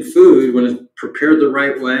vegan food, when it's prepared the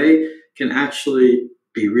right way, can actually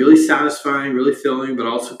be really satisfying, really filling, but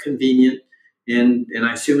also convenient, and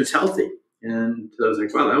I assume it's healthy. And so I was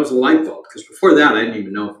like, wow, that was a light bulb, because before that I didn't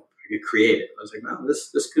even know if I could create it. I was like, wow,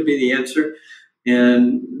 this could be the answer.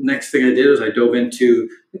 And next thing I did was I dove into,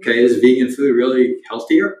 okay, is vegan food really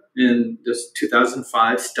healthier? And this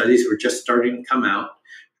 2005 studies were just starting to come out,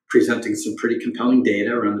 presenting some pretty compelling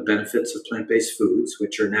data around the benefits of plant-based foods,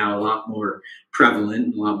 which are now a lot more prevalent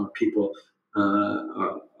and a lot more people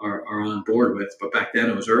are on board with. But back then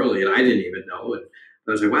it was early and I didn't even know. And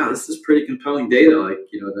I was like, wow, this is pretty compelling data. Like,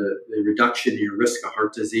 the reduction in your risk of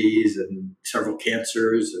heart disease and several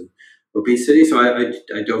cancers and obesity. So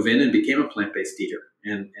I dove in and became a plant-based eater.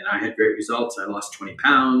 And I had great results. I lost 20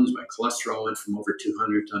 pounds. My cholesterol went from over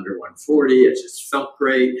 200 to under 140. It just felt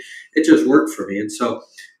great. It just worked for me. And so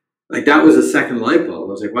that was a second light bulb.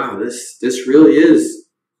 I was like, wow, this really is,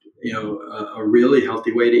 a really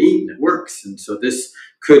healthy way to eat, and it works. And so this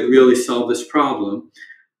could really solve this problem.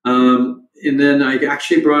 And then I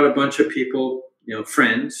actually brought a bunch of people,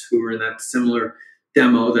 friends who were in that similar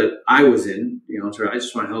demo that I was in. So I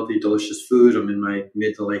just want healthy, delicious food. I'm in my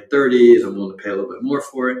mid to late 30s. I'm willing to pay a little bit more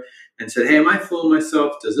for it. And said, hey, am I fooling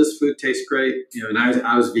myself? Does this food taste great? And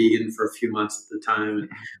I was vegan for a few months at the time. And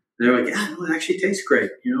they're like, yeah, no, it actually tastes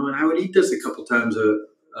great. And I would eat this a couple times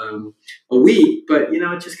a week, but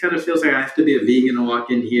it just kind of feels like I have to be a vegan to walk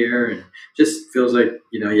in here, and just feels like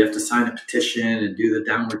you have to sign a petition and do the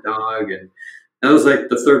downward dog. And that was like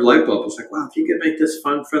the third light bulb. I was like, wow, if you could make this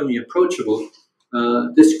fun, friendly, approachable,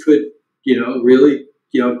 this could really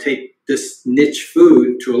take this niche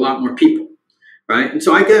food to a lot more people, right? And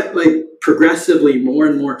so I got progressively more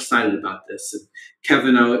and more excited about this. And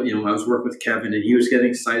Kevin, I was working with Kevin, and he was getting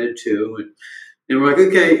excited too. And we're like,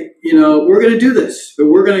 okay, we're going to do this. But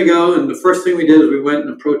we're going to go. And the first thing we did is we went and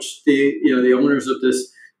approached the owners of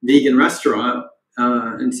this vegan restaurant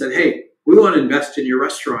and said, hey, we want to invest in your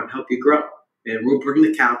restaurant and help you grow. And we'll bring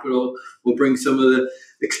the capital. We'll bring some of the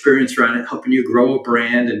experience around it, helping you grow a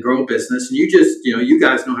brand and grow a business. And you just, you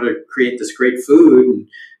guys know how to create this great food.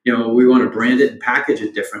 And, we want to brand it and package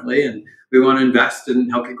it differently. And we want to invest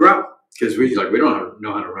and help you grow. Because we don't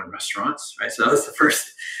know how to run restaurants, right? So that was the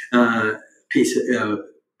first piece of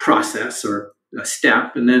process or a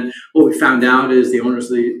step. And then what we found out is the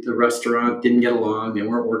owners of the restaurant didn't get along. They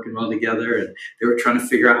weren't working well together, and they were trying to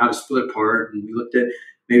figure out how to split apart. And we looked at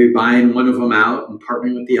maybe buying one of them out and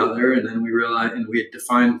partnering with the other. And then we realized, and we had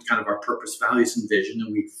defined kind of our purpose, values, and vision.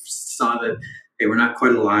 And we saw that they were not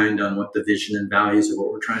quite aligned on what the vision and values of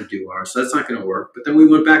what we're trying to do are. So that's not going to work. But then we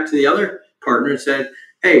went back to the other partner and said,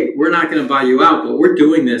 hey, we're not going to buy you out, but we're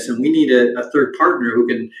doing this, and we need a third partner who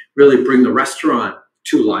can really bring the restaurant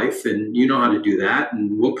to life, and you know how to do that,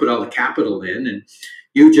 and we'll put all the capital in, and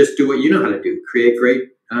you just do what you know how to do, create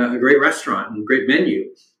a great restaurant and great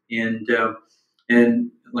menu.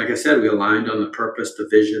 And like I said, we aligned on the purpose, the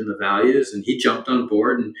vision, the values, and he jumped on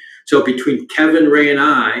board. And so between Kevin, Ray, and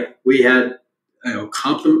I, we had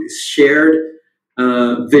shared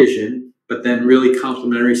vision, but then really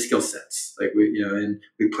complementary skill sets. And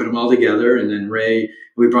we put them all together. And then Ray,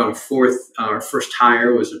 we brought our first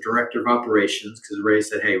hire was a director of operations, because Ray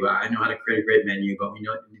said, hey, well, I know how to create a great menu, but we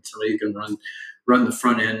need somebody who can run the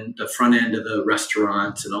front end of the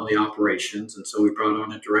restaurants and all the operations. And so we brought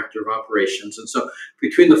on a director of operations. And so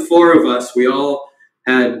between the four of us, we all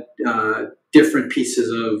had different pieces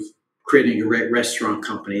of creating a great restaurant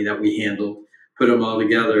company that we handled, put them all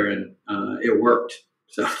together, and it worked.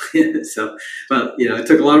 So, but it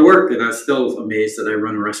took a lot of work, and I was still amazed that I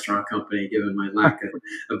run a restaurant company given my lack of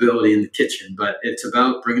ability in the kitchen. But it's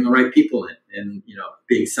about bringing the right people in, and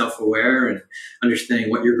being self-aware and understanding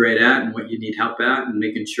what you're great at and what you need help at, and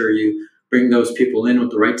making sure you bring those people in with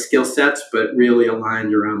the right skill sets, but really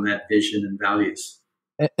aligned around that vision and values.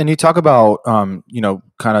 And you talk about,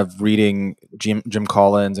 kind of reading Jim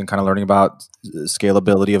Collins and kind of learning about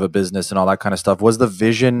scalability of a business and all that kind of stuff. Was the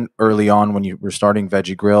vision early on when you were starting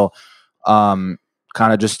Veggie Grill, kind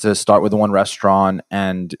of just to start with one restaurant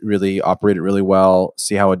and really operate it really well,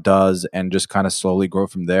 see how it does, and just kind of slowly grow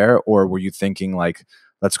from there? Or were you thinking like,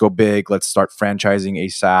 let's go big, let's start franchising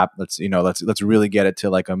ASAP, let's really get it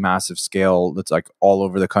to like a massive scale that's like all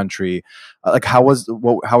over the country? Like how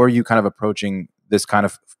are you kind of approaching this kind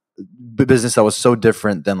of business that was so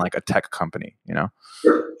different than like a tech company,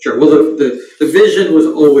 Sure. Well, the vision was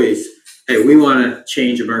always, hey, we want to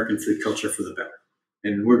change American food culture for the better.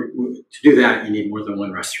 And to do that, you need more than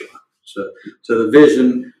one restaurant. So the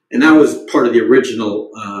vision, and that was part of the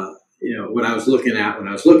original, what I was looking at when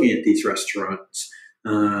I was looking at these restaurants,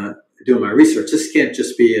 doing my research. This can't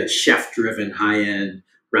just be a chef-driven, high-end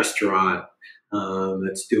restaurant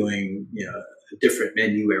that's doing, a different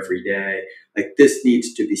menu every day. Like this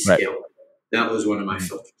needs to be scalable. Right. That was one of my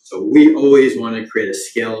filters. So we always want to create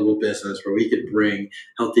a scalable business where we could bring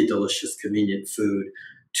healthy, delicious, convenient food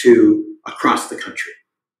to across the country.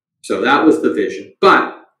 So that was the vision.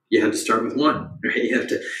 But you had to start with one, right? You have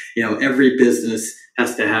to, every business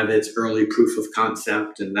has to have its early proof of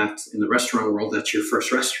concept. And that's in the restaurant world, that's your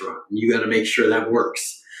first restaurant. And you got to make sure that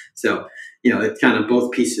works. So, it kind of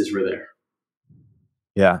both pieces were there.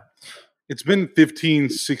 Yeah. It's been 15,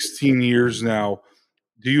 16 years now.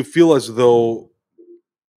 Do you feel as though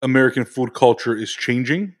American food culture is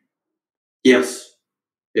changing? Yes,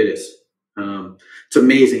 it is. It's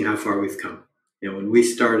amazing how far we've come. When we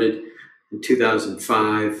started in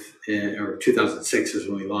 2005 or 2006 is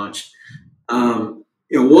when we launched. One,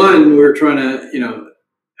 we were trying to,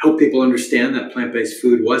 help people understand that plant-based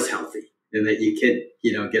food was healthy and that you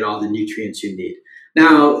could, get all the nutrients you need.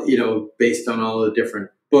 Now, based on all the different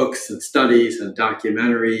books and studies and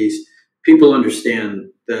documentaries, people understand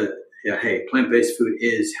that, hey, plant-based food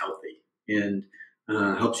is healthy and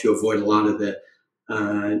helps you avoid a lot of the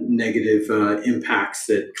negative impacts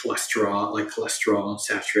that cholesterol,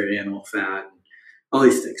 saturated animal fat, and all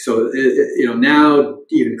these things. So, now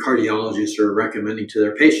even cardiologists are recommending to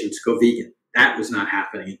their patients, go vegan. That was not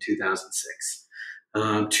happening in 2006.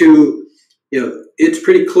 Two, it's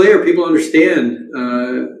pretty clear people understand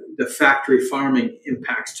the factory farming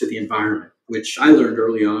impacts to the environment, which I learned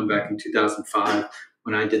early on back in 2005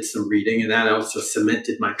 when I did some reading, and that also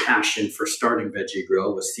cemented my passion for starting Veggie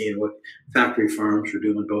Grill, was seeing what factory farms were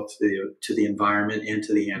doing both to the environment and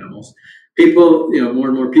to the animals. People, more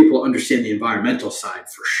and more people understand the environmental side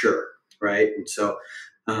for sure, right? And so,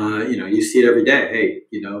 you see it every day. Hey,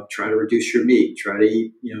 try to reduce your meat, try to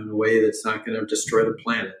eat, in a way that's not going to destroy the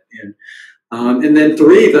planet. And then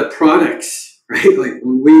three, the products. Right, like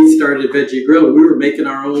when we started Veggie Grill, we were making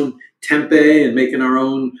our own tempeh and making our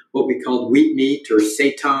own what we called wheat meat or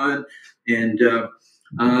seitan, and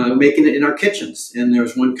making it in our kitchens. And there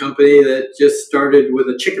was one company that just started with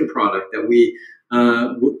a chicken product that we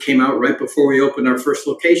came out right before we opened our first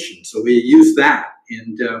location. So we used that,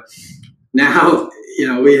 and now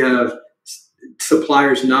we have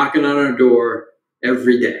suppliers knocking on our door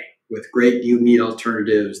every day with great new meat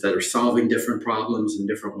alternatives that are solving different problems in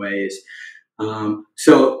different ways.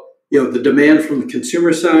 So, the demand from the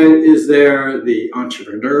consumer side is there. The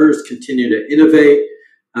entrepreneurs continue to innovate.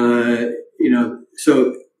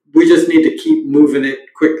 So we just need to keep moving it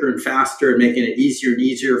quicker and faster and making it easier and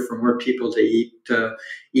easier for more people to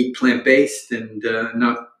eat plant-based and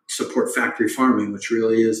not support factory farming, which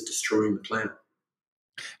really is destroying the planet.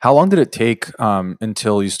 How long did it take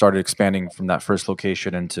until you started expanding from that first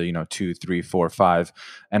location into 2, 3, 4, 5,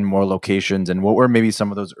 and more locations? And what were maybe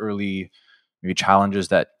some of those early maybe challenges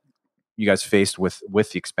that you guys faced with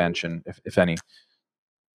the expansion, if any?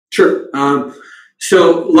 Sure.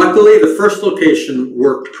 So luckily, the first location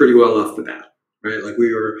worked pretty well off the bat, right? Like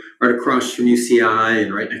we were right across from UCI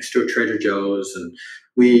and right next to a Trader Joe's, and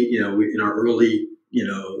we in our early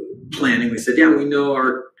planning, we said, yeah, we know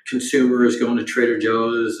our consumer is going to Trader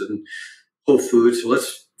Joe's and Whole Foods, so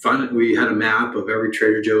let's find it. We had a map of every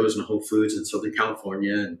Trader Joe's and Whole Foods in Southern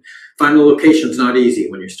California, and finding a location is not easy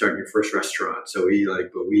when you're starting your first restaurant. So we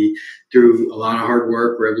through a lot of hard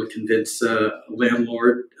work, were able to convince a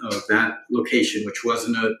landlord of that location, which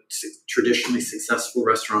wasn't a traditionally successful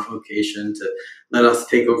restaurant location, to let us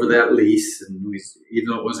take over that lease. And even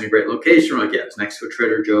though it wasn't a great location, we're like, yeah, it's next to a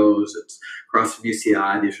Trader Joe's, it's across from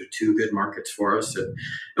UCI. These are two good markets for us. And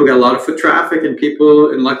we got a lot of foot traffic and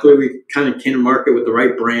people, and luckily we kind of came to market with the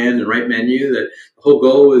right brand and right menu. That the whole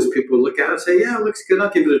goal is people look at it and say, yeah, it looks good, I'll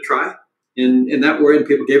give it a try. and that were, and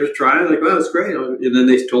people gave it a try. Like, well, it's great. And then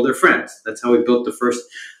they told their friends. That's how we built the first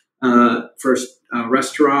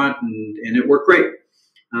restaurant, and it worked great.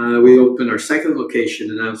 We opened our second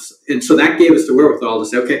location, and so that gave us the wherewithal to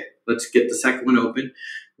say, okay, let's get the second one open.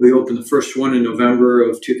 We opened the first one in November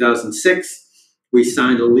of 2006. We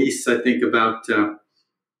signed a lease, I think, about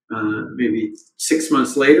maybe 6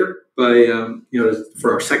 months later,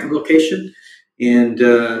 for our second location, and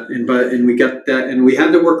we got that, and we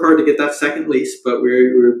had to work hard to get that second lease, but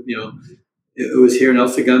we were it was here in El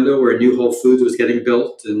Segundo where a new Whole Foods was getting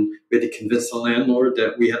built, and we had to convince the landlord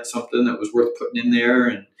that we had something that was worth putting in there,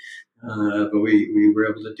 and but we were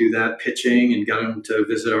able to do that pitching and got him to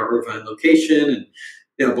visit our Irvine location,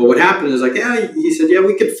 and but what happened is, like, he said,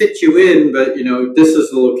 we could fit you in, but this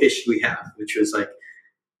is the location we have, which was like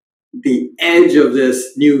the edge of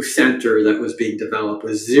this new center that was being developed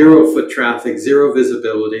with 0 foot traffic, 0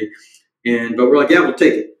 visibility, but we're like, we'll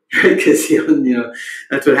take it. Right, because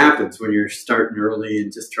that's what happens when you're starting early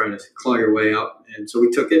and just trying to claw your way up. And so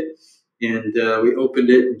we took it, and we opened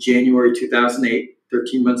it in January 2008,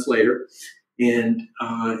 13 months later, and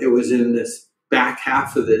it was in this back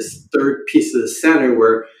half of this third piece of the center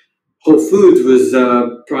where Whole Foods was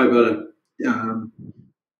probably about a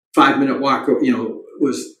 5-minute walk.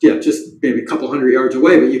 Was just maybe a couple hundred yards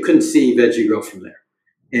away, but you couldn't see Veggie Grill from there.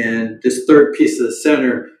 And this third piece of the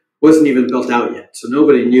center wasn't even built out yet, so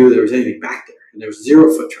nobody knew there was anything back there, and there was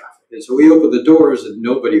 0 foot traffic. And so we opened the doors, and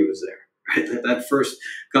nobody was there. Right, that first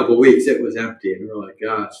couple of weeks, it was empty, and we were like,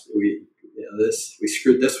 "Gosh, we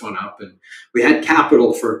screwed this one up." And we had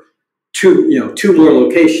capital for two more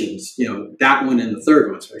locations, that one and the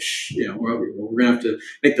third one. So we're gonna have to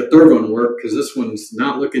make the third one work because this one's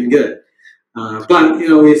not looking good. But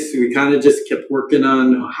we kind of just kept working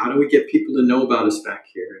on how do we get people to know about us back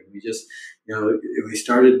here, and we just we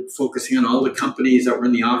started focusing on all the companies that were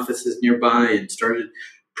in the offices nearby, and started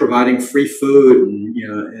providing free food,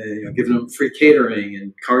 and giving them free catering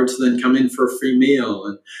and cards to then come in for a free meal.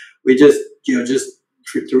 And we just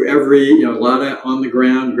through every a lot of on the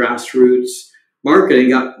ground grassroots marketing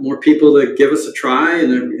got more people to give us a try,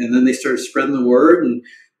 and then they started spreading the word. And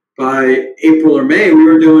by April or May, we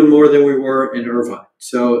were doing more than we were in Irvine.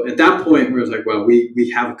 So at that point, we was like, well,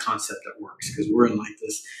 we have a concept that works, because we're in like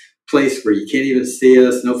this place where you can't even see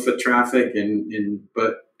us, no foot traffic,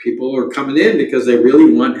 but people are coming in because they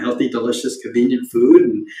really want healthy, delicious, convenient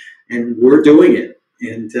food, and we're doing it.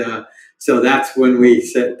 And so that's when we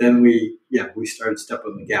said, then we started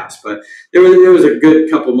stepping on the gas. But there was a good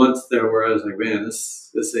couple months there where I was like, man,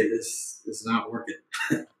 this is not working.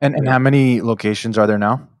 And how many locations are there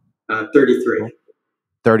now? 33.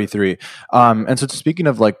 33. And so speaking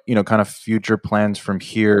of kind of future plans from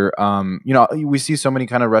here, we see so many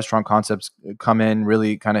kind of restaurant concepts come in,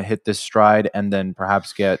 really kind of hit this stride, and then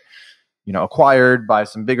perhaps get, acquired by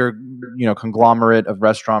some bigger, conglomerate of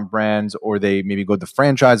restaurant brands, or they maybe go the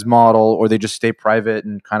franchise model, or they just stay private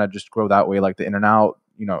and kind of just grow that way, like the In-N-Out,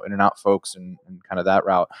 In-N-Out folks, and kind of that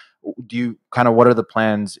route. Do you what are the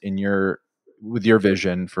plans with your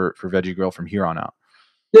vision for Veggie Grill from here on out?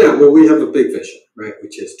 Yeah, well, we have a big vision, right,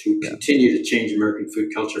 which is to continue to change American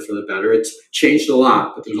food culture for the better. It's changed a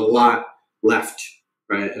lot, but there's a lot left,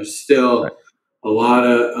 right? There's still a lot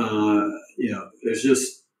of, there's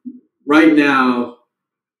just, right now,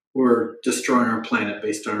 we're destroying our planet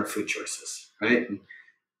based on our food choices, right? And,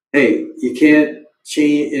 hey, you can't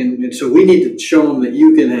change, and so we need to show them that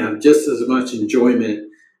you can have just as much enjoyment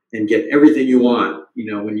and get everything you want,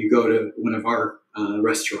 when you go to one of our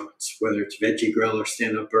restaurants, whether it's Veggie Grill or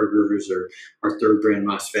Stand Up Burgers or our third brand,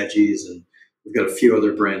 Moss Veggies, and we've got a few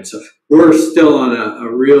other brands. So we're still on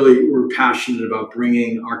we're passionate about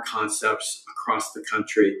bringing our concepts across the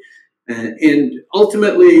country. And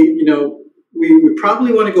ultimately, we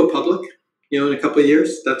probably want to go public, in a couple of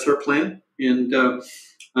years. That's our plan. And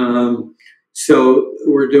so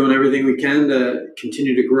we're doing everything we can to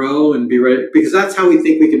continue to grow and be ready, because that's how we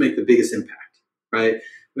think we can make the biggest impact, right?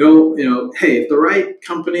 We don't, hey, if the right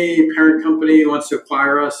parent company wants to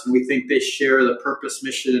acquire us and we think they share the purpose,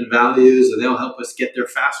 mission, and values, and they'll help us get there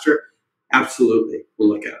faster, absolutely, we'll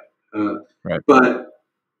look at it. Right. But,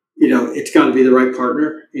 it's got to be the right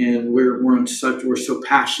partner, and we're so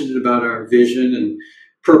passionate about our vision and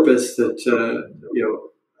purpose that,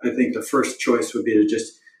 I think the first choice would be to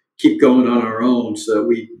just keep going on our own, so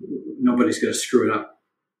that nobody's going to screw it up.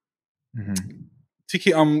 Mm-hmm.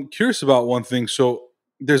 TK, I'm curious about one thing. So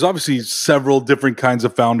there's obviously several different kinds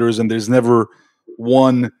of founders, and there's never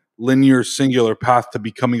one linear, singular path to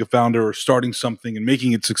becoming a founder or starting something and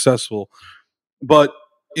making it successful. But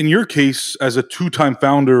in your case, as a 2-time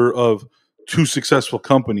founder of 2 successful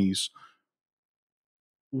companies,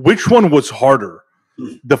 which one was harder?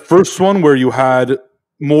 The first one where you had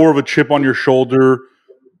more of a chip on your shoulder,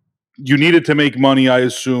 you needed to make money, I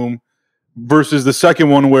assume, versus the second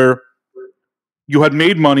one where you had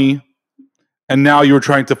made money and now you were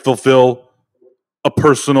trying to fulfill a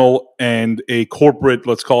personal and a corporate,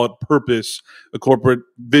 let's call it purpose, a corporate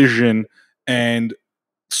vision, and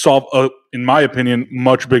solve a, in my opinion,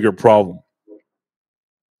 much bigger problem?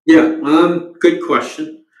 Yeah, good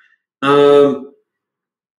question.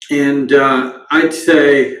 And I'd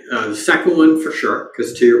say the second one for sure,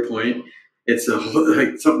 because to your point, it's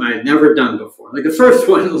like something I had never done before. Like the first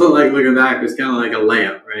one, like looking back, was kind of like a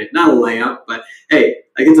layup, right? Not a layup, but hey,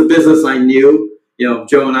 like it's a business I knew. You know,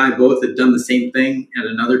 Joe and I both had done the same thing at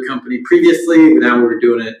another company previously. Now we were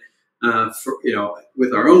doing it,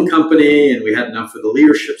 with our own company, and we had enough of the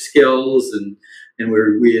leadership skills, and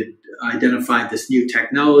we had identified this new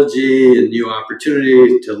technology and new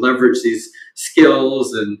opportunity to leverage these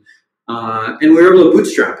skills, and we were able to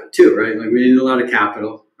bootstrap it too, right? Like we needed a lot of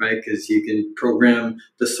capital, right? Because you can program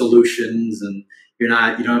the solutions, and you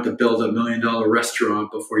don't have to build $1 million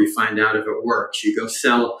restaurant before you find out if it works. You go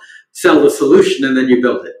sell the solution, and then you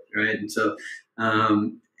build it, right? And so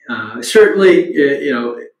certainly,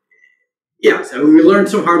 so we learned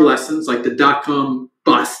some hard lessons, like the .com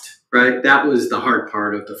bust, right? That was the hard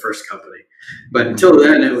part of the first company. But until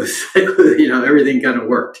then, it was, everything kind of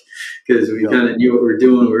worked because we kind of knew what we were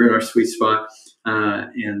doing. We were in our sweet spot.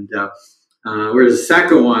 Whereas the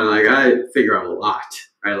second one, like I had to figure out a lot,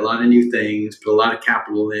 right? A lot of new things, put a lot of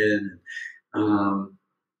capital in.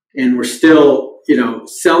 And we're still,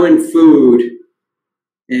 selling food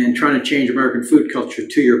and trying to change American food culture,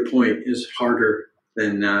 to your point, is harder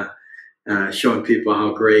than showing people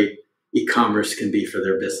how great e-commerce can be for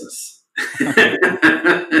their business.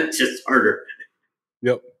 It's just harder.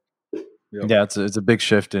 Yep. Yeah, it's a big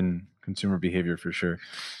shift in consumer behavior for sure.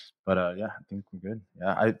 But I think we're good.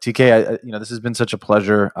 Yeah, TK, this has been such a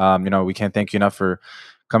pleasure. We can't thank you enough for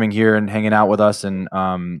coming here and hanging out with us, and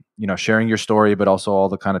sharing your story, but also all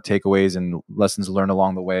the kind of takeaways and lessons learned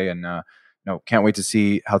along the way. And can't wait to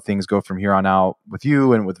see how things go from here on out with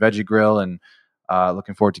you and with Veggie Grill, and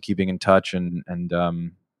looking forward to keeping in touch. And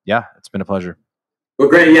it's been a pleasure. Well,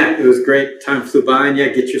 great. Yeah, it was great. Time flew by, and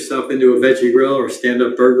get yourself into a Veggie Grill or Stand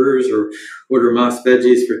Up Burgers or order Moss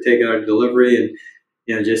Veggies for takeout or delivery,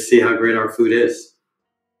 and just see how great our food is.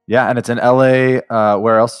 Yeah, and it's in LA.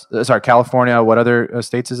 Where else? Sorry, California. What other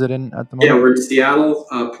states is it in at the moment? Yeah, we're in Seattle,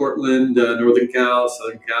 Portland, Northern Cal,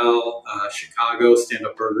 Southern Cal, Chicago, Stand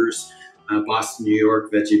Up Burgers, Boston, New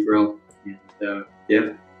York, Veggie Grill.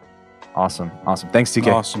 And, Awesome. Thanks,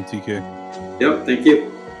 TK. Awesome, TK. Yep, thank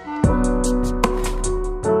you.